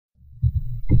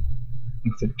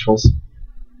What's the controls?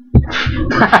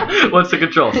 What's the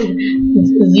controls?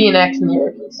 Z and X in the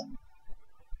arrow keys.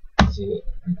 Z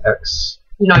and X.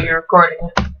 You know you're recording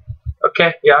it.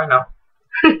 Okay, yeah, I know.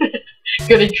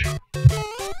 Good intro.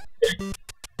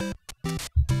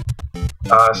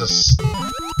 This is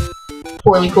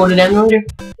Poorly coded emulator.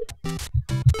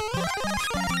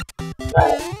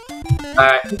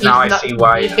 Alright, now I see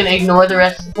why. You're just gonna ignore the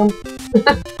rest of them?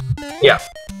 Yeah.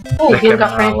 Hey, the game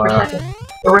got framed for a second.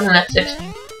 We're running at 60.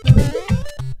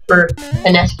 For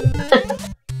an S game.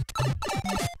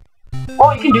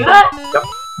 Oh, you can do that? Yep.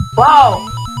 Wow!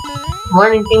 I'm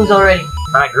learning things already.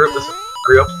 I grew up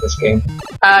with this game.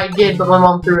 I did, but my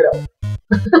mom threw it out.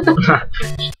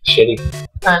 Shitty.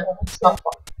 I know, it's not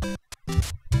fun.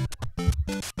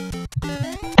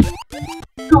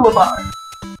 Kuma bar.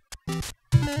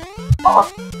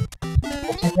 Oh,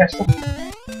 that's interesting.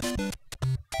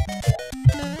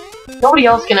 Nobody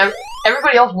else can ever.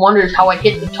 Everybody else wonders how I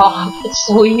hit the top. It's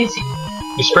so easy.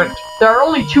 You sprint. There are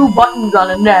only 2 buttons on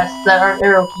a NES that aren't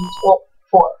arrow keys. Well,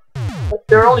 4. But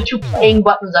there are only 2 playing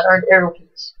buttons that aren't arrow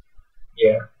keys.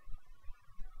 Yeah.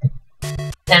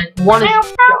 And one is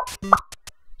jump.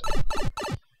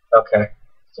 Okay.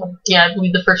 So, yeah, I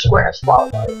believe the first square has flower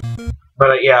bar.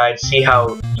 But yeah, I'd see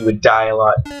how you would die a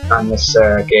lot on this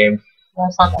game.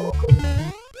 That's not that cool.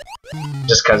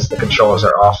 Just because the controls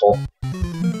are awful.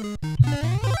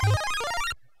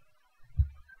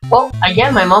 Well,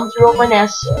 again, my mom threw out my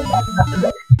NES, so that's nothing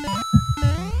better.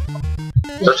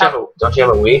 Don't you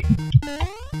have a Wii?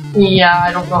 Yeah,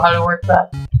 I don't know how to work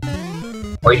that.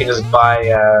 Or you can just buy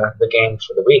the game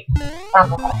for the Wii. I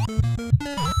don't know how.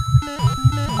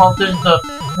 Well, there's the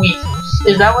Wii.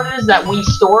 Is that what it is? That Wii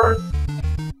store?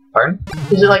 Pardon?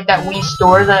 Is it like that Wii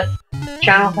store, that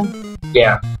channel thing?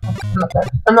 Yeah.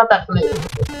 I'm not that familiar with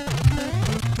it.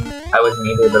 I wasn't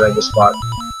either, but I just bought.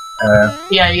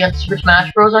 Yeah, you got Super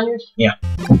Smash Bros. On yours? Yeah.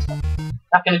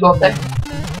 Not gonna go up there.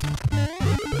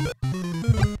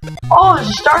 Oh, there's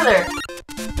a star there!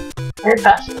 Very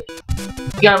fascinating.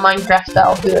 You got a Minecraft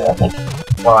style to it, I think.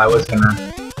 Well, I was gonna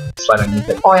slide underneath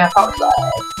it. Oh yeah, power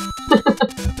slide.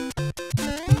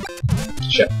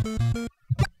 Shit.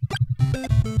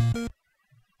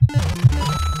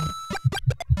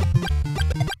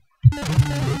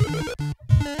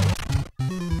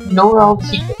 You know where all the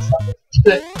secret stuff is. It's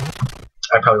good.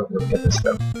 I probably won't be able to get this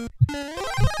though.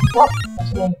 Oh,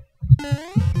 that's good.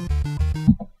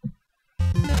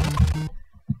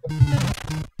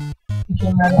 You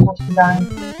came right almost to dying.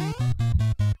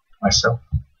 Myself.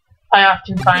 I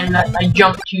often find that I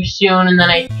jump too soon and then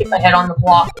I hit my head on the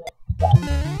block and I die.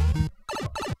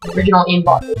 The original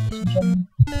aimbot.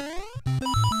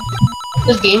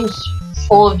 This game's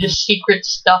full of just secret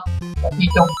stuff that you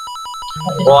don't.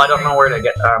 Well, I don't know where to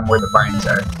get where the vines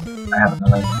are. I haven't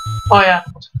really. Oh yeah.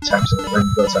 Time to where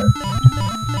the goats are.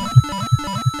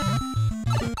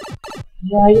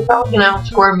 Yeah, you're probably gonna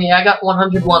outscore me. I got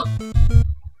 101.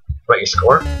 What, you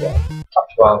score? Yeah. Top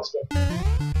 12.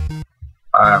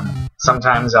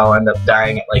 Sometimes I'll end up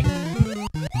dying at like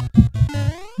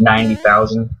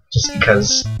 90,000 just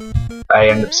because I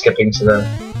end up skipping to the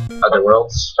other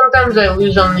worlds. Sometimes I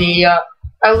lose on the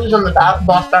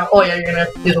boss battle. Oh yeah, you're gonna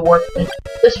do the work thing.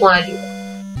 This one I do.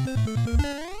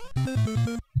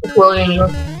 Which world are you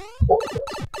gonna go?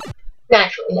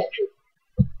 Naturally.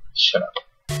 Shut up.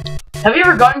 Have you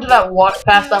ever gotten to that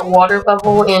past that water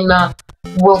level in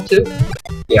World 2?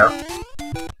 Yeah.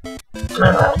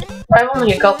 I've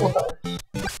only a couple of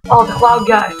times. Oh, the cloud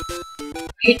guy. I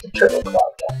hate the turtle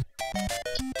cloud guy.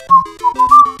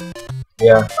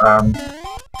 Yeah,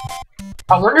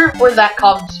 I wonder where that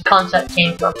concept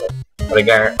came from. But a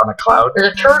guy on a cloud?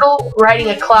 There's a turtle riding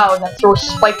a cloud that throws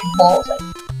spiked balls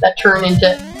that turn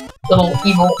into little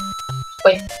evil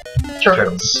spiked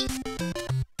turtles.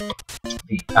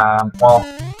 Well,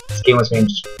 this game was made in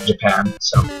Japan,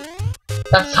 so.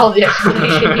 That's all the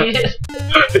explanation needed.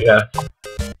 Yeah.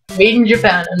 Made in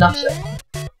Japan, enough said.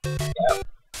 Yeah.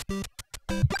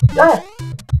 Go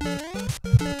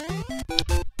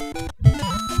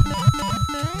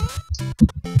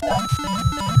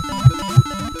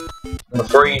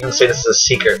Before you even say this is a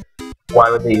secret, why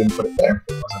would they even put it there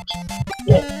if it wasn't?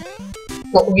 Yeah.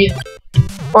 What would be?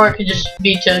 Or it could just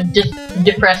be to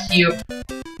depress you.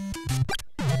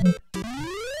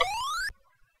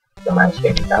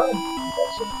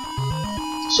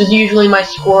 This is usually my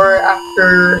score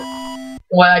after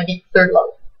when I beat 3rd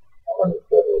level.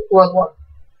 World 1.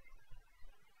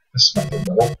 This is my 3rd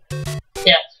level?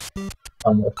 Yes.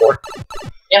 On World 4?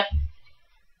 Yeah.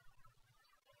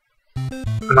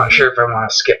 I'm not sure if I want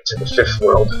to skip to the 5th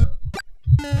world.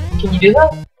 Can you do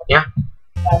that? Yeah.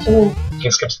 So, You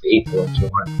can skip to the 8th level if you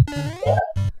want. Yeah.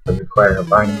 But require a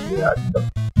bind to do that.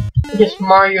 I guess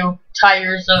Mario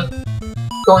tires of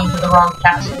going to the wrong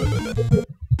castle.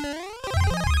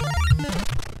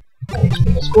 It's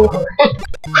the score.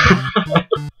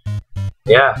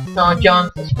 Yeah. No,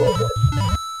 John's the score.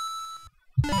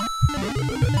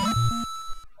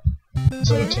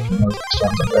 So you're taking those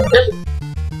songs up there.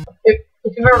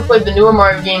 If you've ever played the newer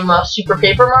Mario game, Super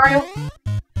Paper Mario,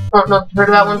 I don't know if you've heard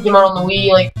of that one. It came out on the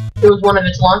Wii. Like, it was one of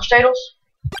its launch titles.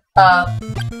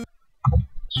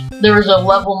 There was a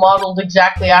level modeled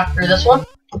exactly after this one.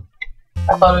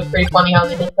 I thought it was pretty funny how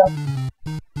they did that.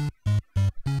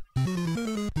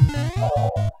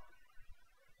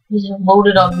 These are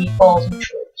loaded on meatballs and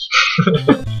shrooms.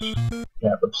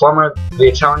 Yeah, the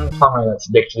Italian plumber that's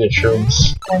addicted to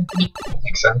shrooms. And meat.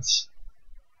 Makes sense.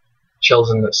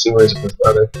 Chills in the sewers with his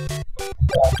brother.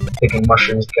 Thinking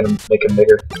mushrooms can make him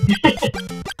bigger.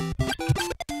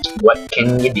 What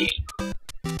can you do?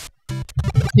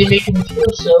 They make him feel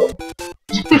so.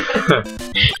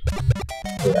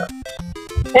 Yeah.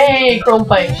 Hey, chrome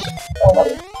pipes.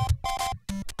 Oh,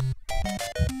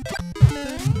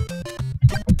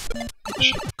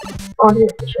 oh dear,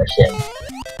 for sure, shit.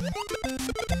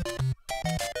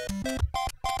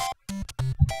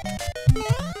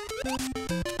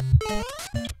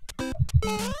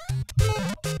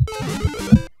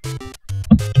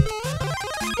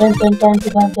 Dun dun dun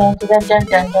dun dun dun dun dun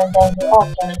dun dun dun. Oh,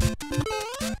 dun.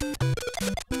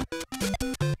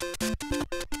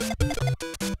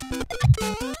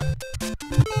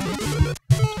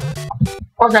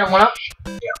 Oh, is that a 1-up?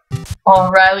 Yeah. Oh,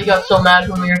 Riley got so mad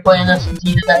when we were playing this and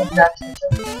he did that exact same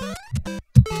thing.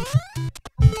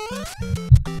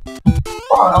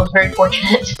 Oh, that was very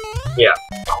fortunate. Yeah.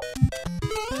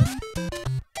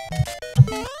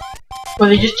 Were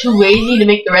they just too lazy to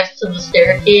make the rest of the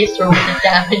staircase, or was it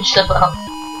damaged somehow?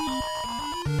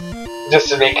 Just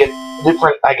to make it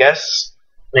different, I guess.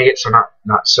 Make it so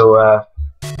not so, I'm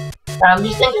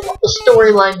just thinking about the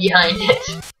storyline behind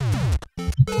it.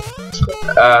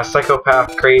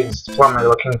 Psychopath Craig's plumber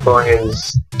looking for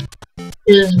his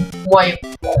wife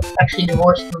actually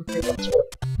divorced him 3 months ago.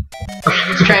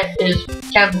 His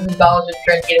Captain Bowser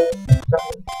trying to get away from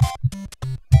him.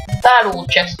 That old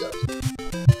chestnut.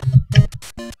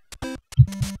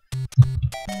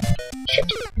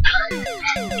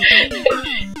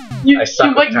 You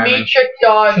like Matrix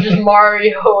dodge as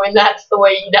Mario, and that's the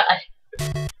way you die.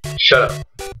 Shut up.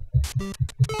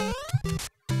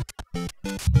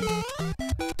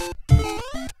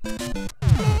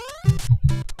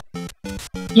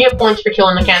 You get points for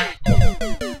killing the cat.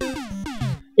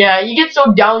 Yeah, you get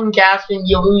so downcast and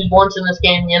you lose once in this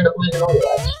game, you end up losing all your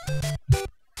lives.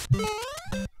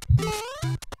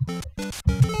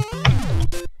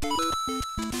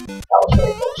 That was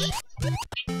very close.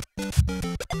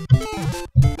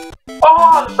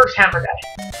 Oh, the first hammer guy.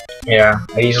 Yeah,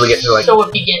 I usually get to like. So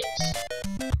it begins.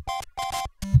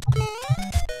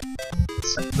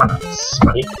 Come on,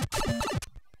 smutty.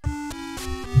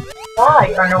 Ah,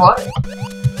 you're underwater.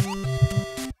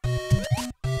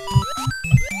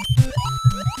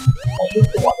 I hate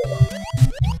the water though.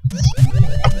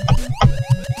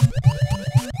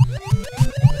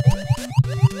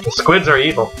 The squids are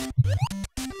evil.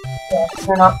 Yeah,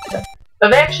 they're not. Are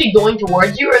they actually going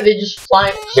towards you, or are they just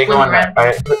flying? They go in.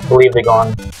 I believe they go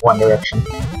in one direction.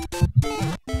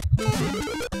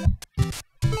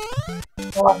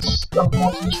 Well, that's the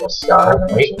most useless star.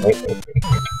 Wait.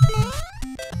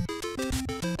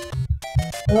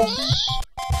 Yes.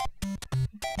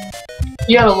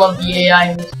 You gotta love the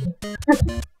AI in this game.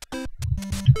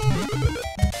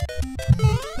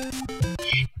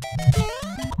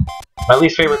 My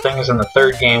least favorite thing is in the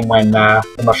third game when the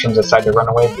mushrooms decide to run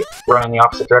away, run in the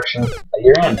opposite direction that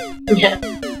you're in. Yeah.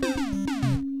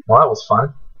 Well, that was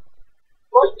fun.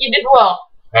 Well, you did well.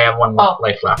 I have one more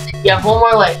life left. You have one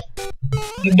more life.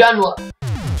 You've done well.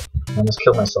 I almost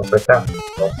killed myself right there.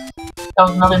 That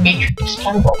was another Matrix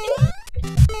cannonball kill.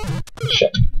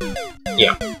 Shit.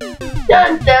 Yeah.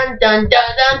 Dun dun dun dun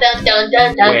dun dun dun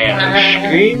dun dun. Well,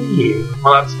 screw you.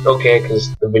 Well, that's okay,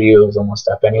 because the video is almost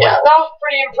up anyway. Yeah, that was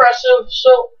pretty impressive.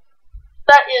 So,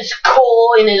 that is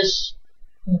Cole in his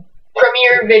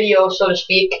premiere video, so to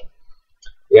speak.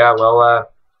 Yeah,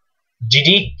 well,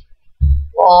 GG.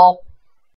 Well,